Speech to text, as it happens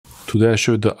Today I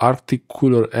show you the Arctic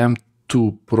Cooler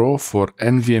M.2 Pro for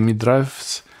NVMe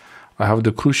drives. I have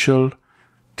the Crucial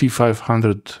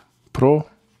T500 Pro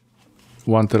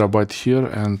 1 TB here,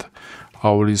 and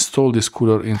I will install this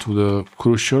cooler into the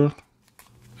Crucial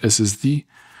SSD.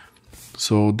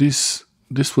 So this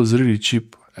was really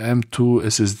cheap. M.2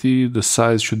 SSD, the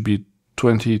size should be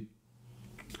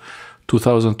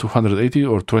 2280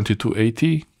 or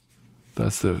 2280.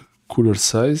 That's the cooler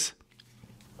size.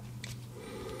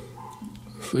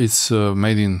 It's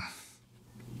made in,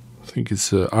 I think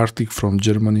it's Arctic from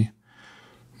Germany,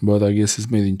 but I guess it's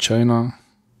made in China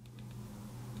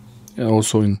and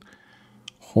also in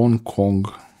Hong Kong.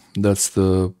 That's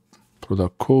the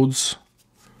product codes.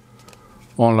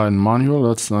 Online manual,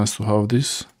 that's nice to have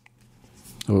this.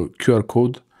 QR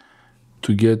code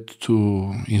to get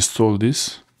to install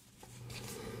this.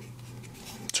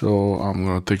 So I'm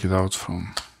gonna take it out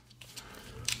from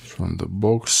the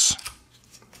box.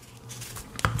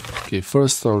 Okay,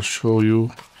 first I'll show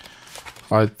you.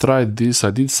 I tried this.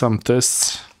 I did some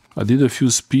tests. I did a few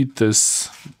speed tests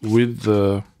with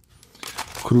the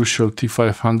Crucial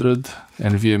T500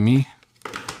 NVMe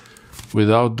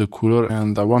without the cooler,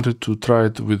 and I wanted to try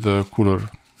it with the cooler.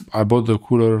 I bought the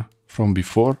cooler from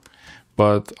before,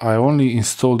 but I only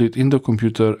installed it in the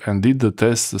computer and did the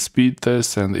test, the speed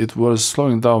test, and it was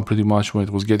slowing down pretty much when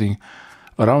it was getting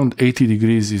around 80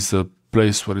 degrees is the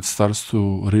place where it starts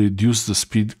to reduce the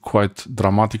speed quite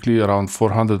dramatically, around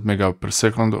 400 mega per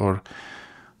second or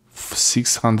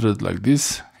 600 like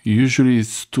this. Usually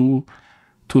it's 2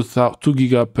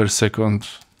 giga per second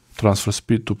transfer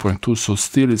speed, 2.2, so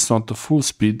still it's not the full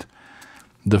speed.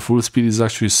 The full speed is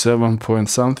actually 7 point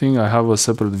something. I have a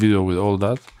separate video with all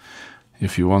that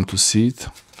if you want to see it.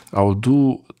 I'll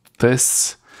do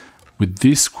tests with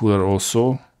this cooler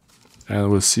also, and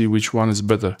we'll see which one is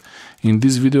better. In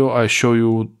this video I show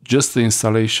you just the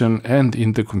installation and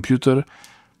in the computer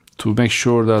to make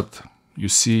sure that you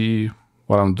see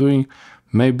what I'm doing.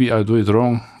 Maybe I do it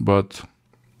wrong, but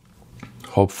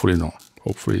hopefully no.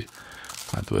 Hopefully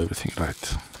I do everything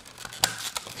right.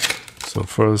 So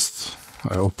first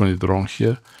I opened it wrong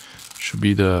here. Should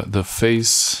be the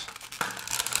face.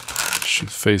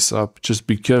 Should face up. Just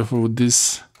be careful with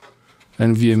this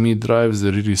NVMe drives.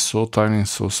 They're really so tiny and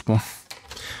so small.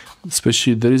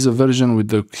 Especially there is a version with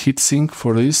the heatsink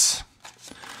for this,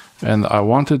 and I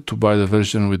wanted to buy the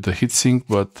version with the heatsink,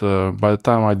 but by the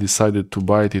time I decided to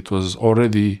buy it, it was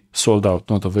already sold out,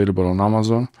 not available on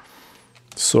Amazon.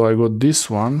 So I got this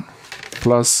one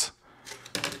plus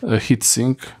a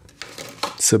heatsink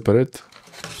separate,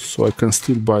 so I can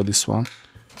still buy this one.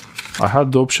 I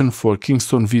had the option for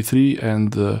Kingston V3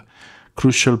 and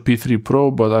Crucial P3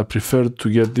 Pro, but I preferred to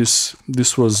get this.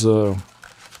 This was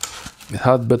it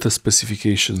had better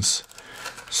specifications.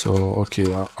 So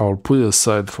okay, I'll put it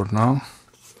aside for now.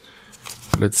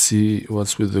 Let's see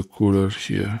what's with the cooler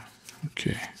here.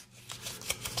 Okay.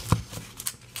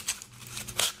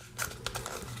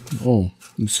 Oh,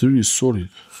 it's really solid.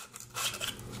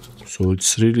 So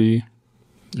it's really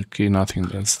okay.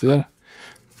 Nothing else there.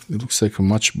 It looks like a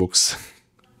matchbox.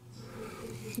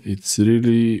 It's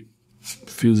really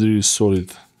feels really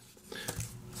solid.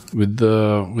 With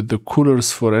the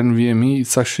coolers for NVMe,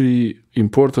 it's actually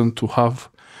important to have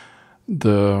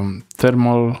the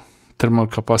thermal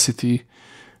capacity,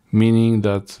 meaning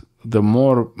that the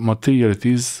more material it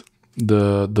is,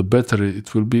 the better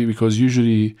it will be, because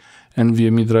usually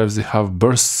NVMe drives, they have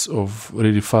bursts of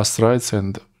really fast writes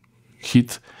and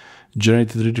heat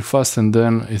generated really fast, and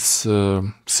then it's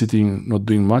sitting not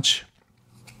doing much.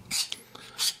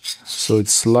 So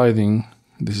it's sliding.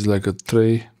 This is like a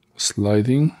tray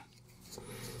sliding.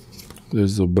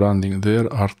 There's the branding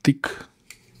there, Arctic.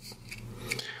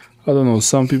 I don't know,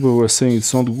 some people were saying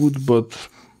it's not good, but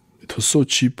it was so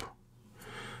cheap.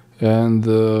 And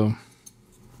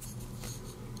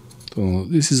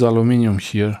this is aluminum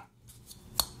here,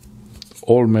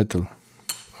 all metal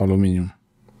aluminum.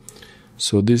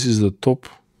 So this is the top.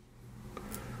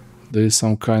 There is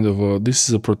some kind of this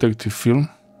is a protective film.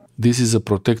 This is a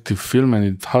protective film, and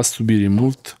it has to be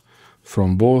removed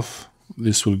from both.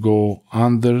 This will go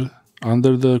under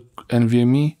the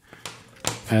NVMe,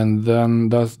 and then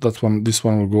this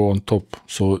one will go on top.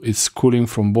 So it's cooling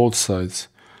from both sides,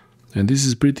 and this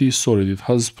is pretty solid. It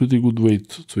has pretty good weight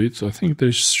to it. I think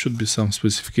there should be some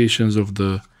specifications of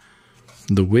the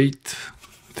weight.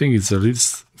 I think it's at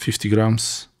least 50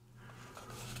 grams.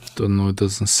 Don't know, it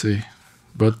doesn't say,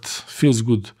 but feels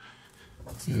good.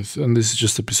 Yes, and this is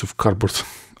just a piece of cardboard.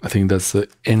 I think that's the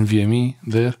NVMe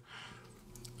there,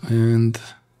 and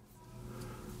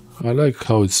I like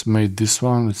how it's made. This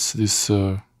one, it's this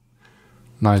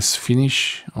nice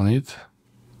finish on it.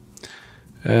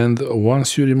 And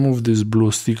once you remove this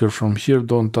blue sticker from here,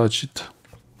 don't touch it,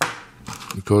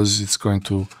 because it's going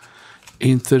to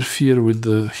interfere with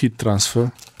the heat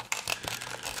transfer.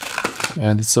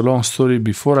 And it's a long story.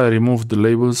 Before, I removed the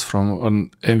labels from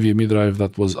an NVMe drive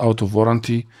that was out of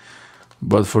warranty,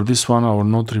 but for this one I will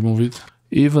not remove it,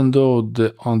 even though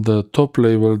on the top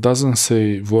label doesn't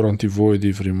say warranty void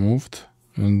if removed.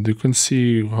 And you can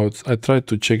see how I tried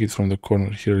to check it from the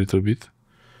corner here a little bit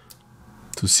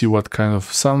to see what kind of...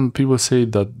 Some people say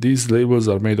that these labels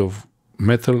are made of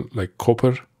metal, like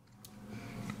copper.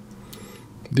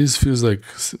 This feels like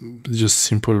just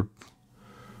simple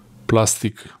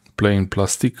plastic, plain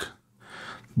plastic,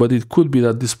 but it could be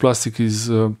that this plastic is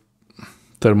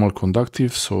thermal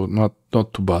conductive, so not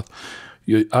too bad.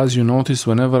 As you notice,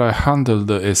 whenever I handle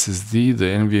the SSD, the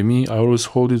NVMe, I always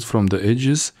hold it from the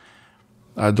edges.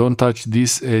 I don't touch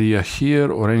this area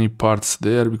here or any parts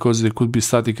there, because there could be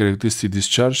static electricity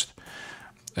discharged.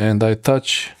 And I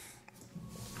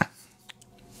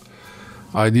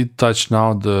did touch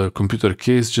now the computer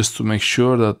case just to make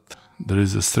sure that there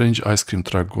is a strange ice cream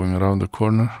truck going around the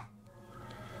corner.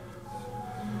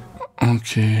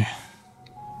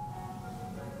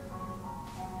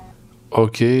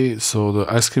 Okay, so the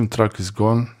ice cream truck is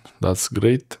gone. That's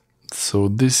great. So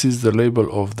this is the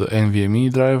label of the NVMe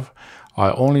drive.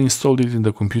 I only installed it in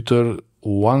the computer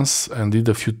once and did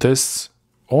a few tests,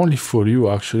 only for you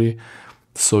actually,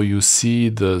 so you see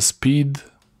the speed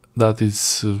that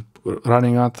it's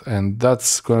running at, and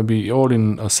that's gonna be all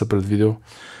in a separate video.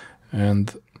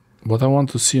 And what I want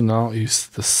to see now is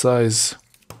the size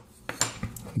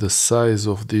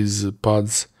of these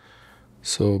pads.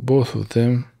 So both of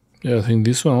them, yeah, I think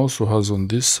this one also has on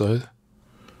this side,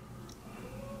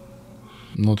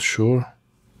 not sure.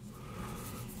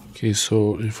 Okay,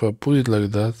 so if I put it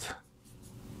like that,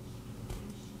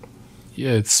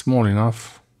 yeah, it's small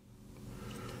enough,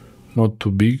 not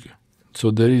too big. So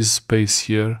there is space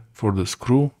here for the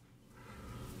screw,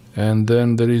 and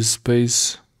then there is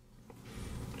space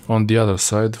on the other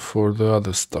side for the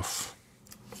other stuff.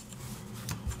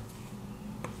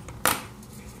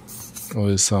 Oh,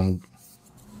 there's some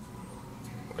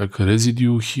like a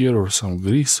residue here or some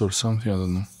grease or something, I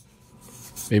don't know.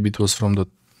 Maybe it was from the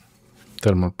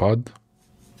thermal pad.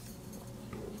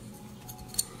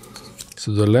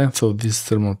 So the length of this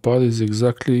thermal pad is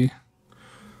exactly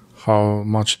how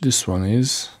much this one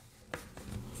is.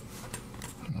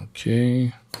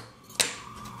 Okay.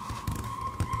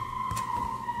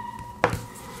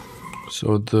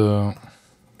 So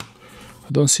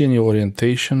I don't see any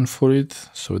orientation for it,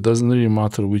 so it doesn't really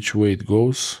matter which way it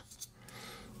goes.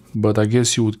 But I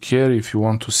guess you would care if you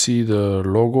want to see the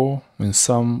logo in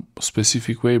some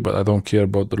specific way, but I don't care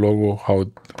about the logo, how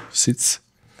it sits.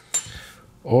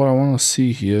 All I want to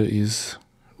see here is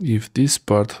if this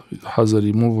part has a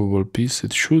removable piece.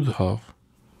 It should have.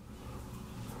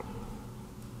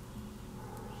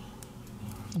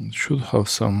 It should have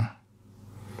some,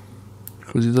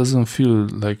 because it doesn't feel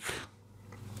like...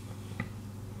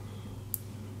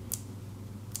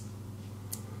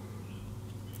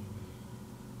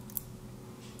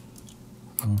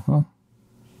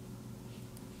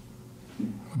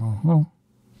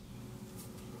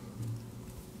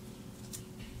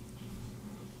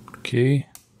 Okay.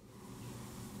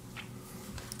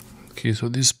 Okay, so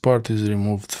this part is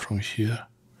removed from here,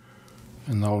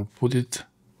 and I'll put it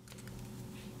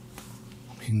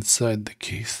inside the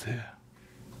case there.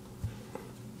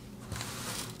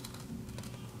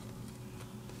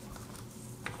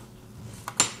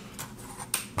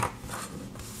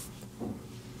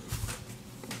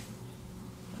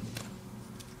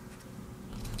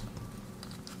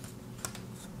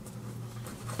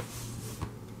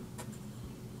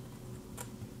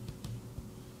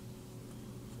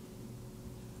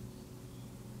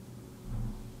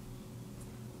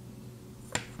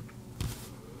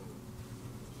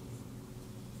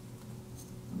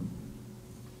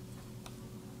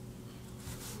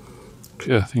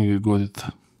 Okay, I think you got it.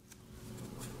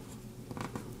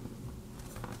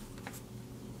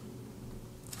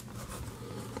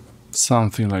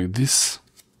 Something like this,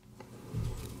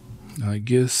 I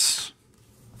guess.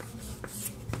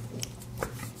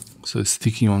 So it's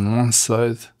sticking on one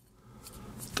side.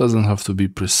 Doesn't have to be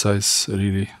precise,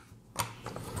 really.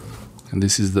 And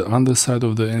this is the underside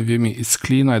of the NVMe. It's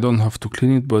clean, I don't have to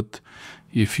clean it, but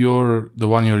if the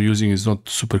one you're using is not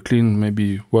super clean,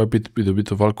 maybe wipe it with a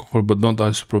bit of alcohol, but not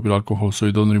isopropyl alcohol, so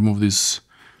you don't remove these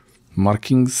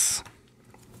markings.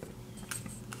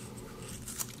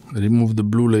 Remove the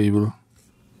blue label.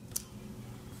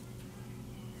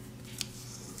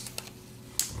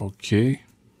 Okay.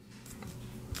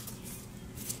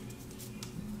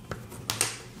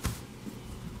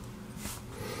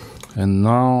 And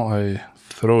now I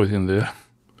throw it in there.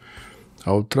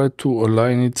 I'll try to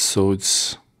align it so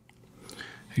it's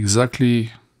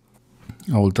exactly,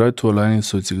 in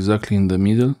the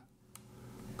middle,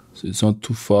 so it's not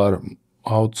too far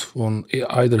out on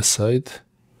either side,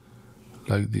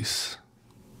 like this.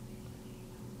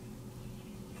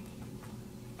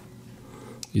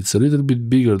 It's a little bit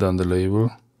bigger than the label.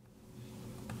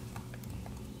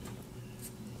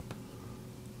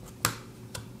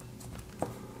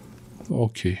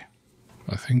 Okay,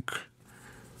 I think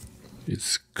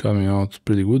it's coming out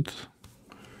pretty good.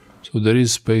 So there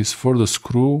is space for the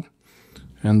screw,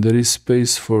 and there is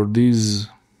space for this,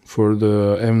 for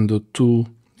the M.2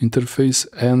 interface,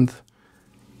 and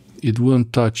it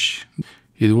won't touch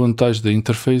the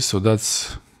interface, so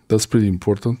that's pretty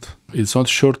important. It's not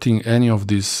shorting any of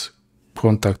these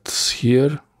contacts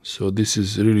here, so this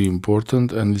is really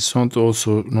important, and it's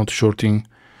not shorting,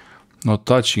 not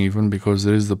touching even, because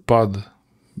there is the pad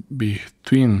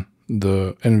between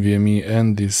the NVMe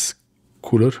and this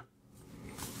cooler.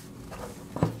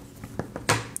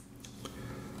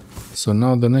 So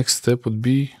now the next step would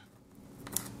be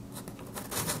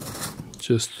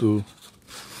just to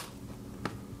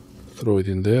throw it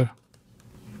in there,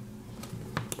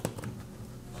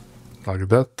 like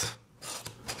that,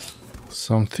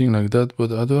 something like that,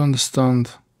 but I don't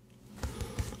understand.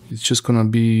 It's just gonna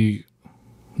be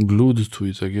glued to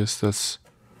it, I guess. That's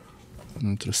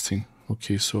interesting.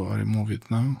 Okay, so I remove it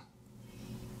now.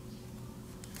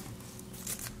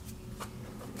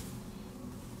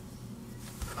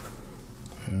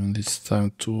 And it's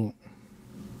time to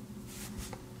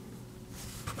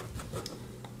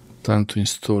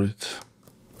install it.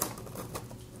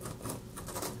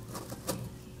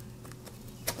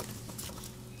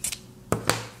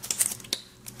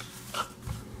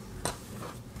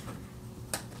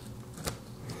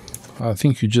 I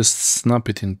think you just snap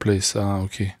it in place.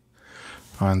 Okay,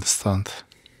 I understand.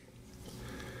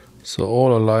 So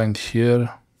all aligned here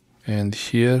and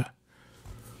here,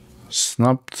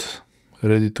 snapped,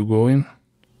 ready to go in.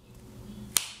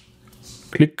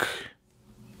 Click,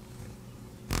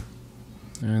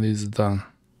 and it's done.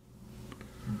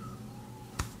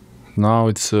 Now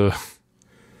it's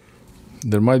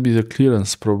there might be the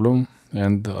clearance problem,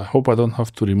 and I hope I don't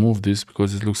have to remove this,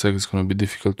 because it looks like it's going to be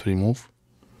difficult to remove.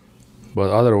 But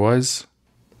otherwise,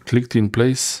 clicked in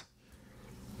place,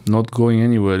 not going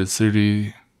anywhere. It's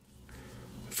really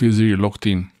feels really locked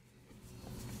in.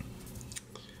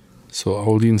 So I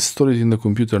will install it in the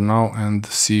computer now and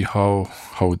see how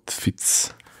it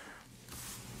fits.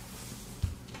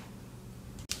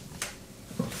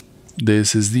 The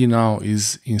SSD now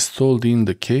is installed in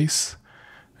the case.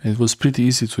 It was pretty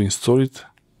easy to install it.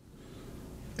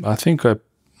 I think I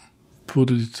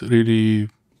put it really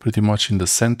pretty much in the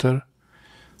center,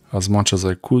 as much as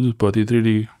I could, but it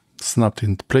really snapped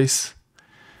into place.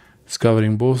 It's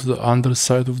covering both the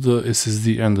underside of the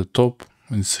SSD and the top,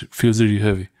 and it feels really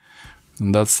heavy.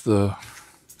 And that's the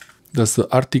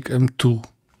Arctic M.2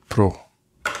 Pro.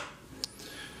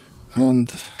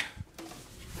 And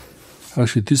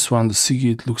actually this one, the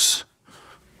Seagate, looks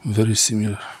very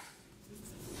similar.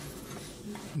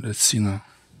 Let's see now.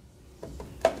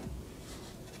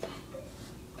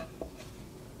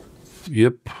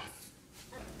 Yep.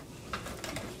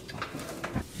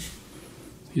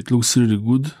 It looks really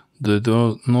good. There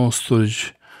are no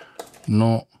storage,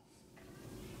 no.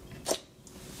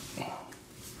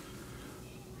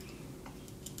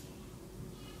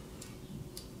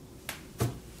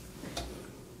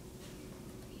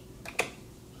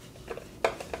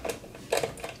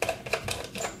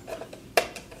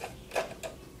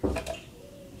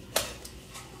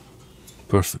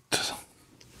 Perfect.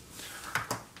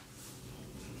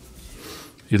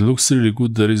 It looks really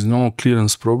good. There is no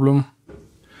clearance problem.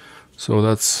 So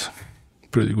that's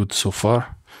pretty good so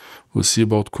far. We'll see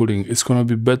about cooling. It's gonna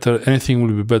be better. Anything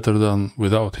will be better than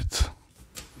without it.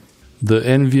 The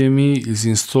NVMe is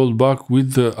installed back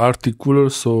with the Arctic cooler,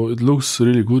 so it looks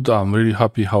really good. I'm really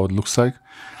happy how it looks like.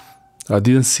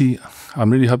 I'm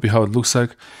really happy how it looks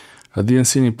like. I didn't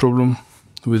see any problem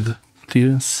with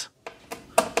clearance.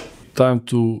 Time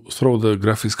to throw the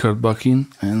graphics card back in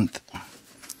and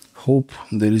hope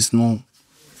there is no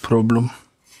problem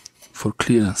for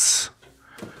clearance.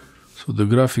 So the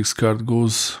graphics card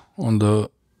goes on the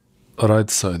right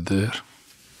side there.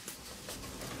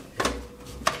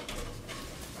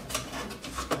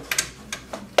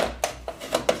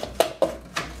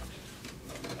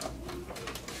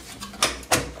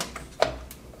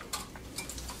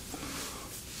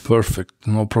 Perfect,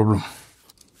 no problem.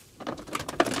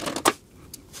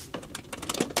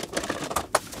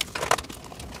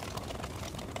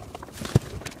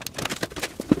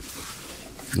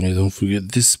 And don't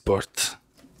forget this part.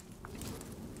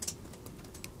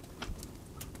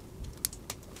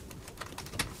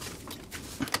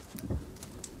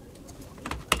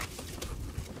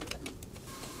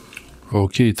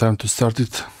 Okay, time to start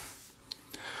it.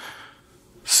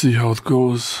 See how it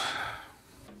goes.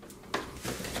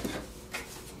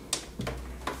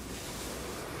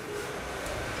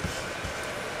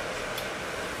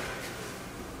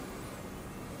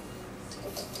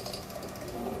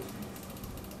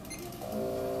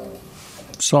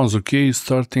 Sounds okay,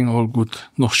 starting all good,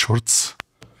 no shorts.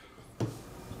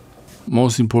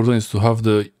 Most important is to have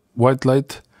the white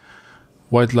light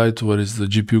where is the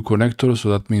GPU connector, so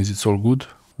that means it's all good.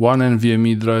 One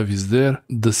NVMe drive is there,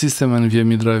 the system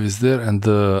NVMe drive is there, and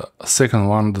the second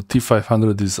one, the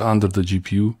T500, is under the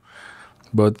GPU,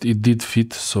 but it did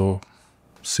fit, so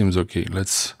seems okay.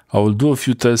 I will do a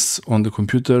few tests on the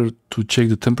computer to check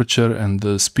the temperature and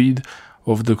the speed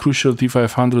of the Crucial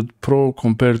T500 Pro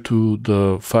compared to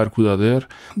the FireCuda there.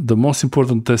 The most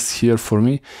important test here for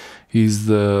me is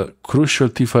the Crucial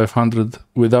T500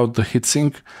 without the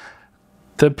heatsink,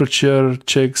 temperature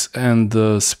checks and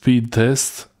the speed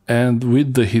test, and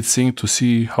with the heatsink to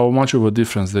see how much of a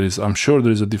difference there is. I'm sure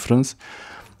there is a difference,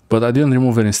 but I didn't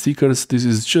remove any stickers. This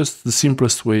is just the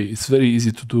simplest way. It's very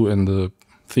easy to do and the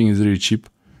thing is really cheap.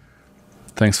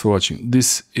 Thanks for watching.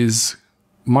 This is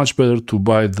much better to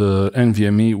buy the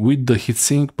NVMe with the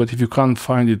heatsink, but if you can't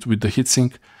find it with the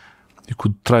heatsink, you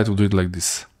could try to do it like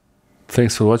this.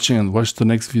 Thanks for watching and watch the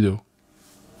next video.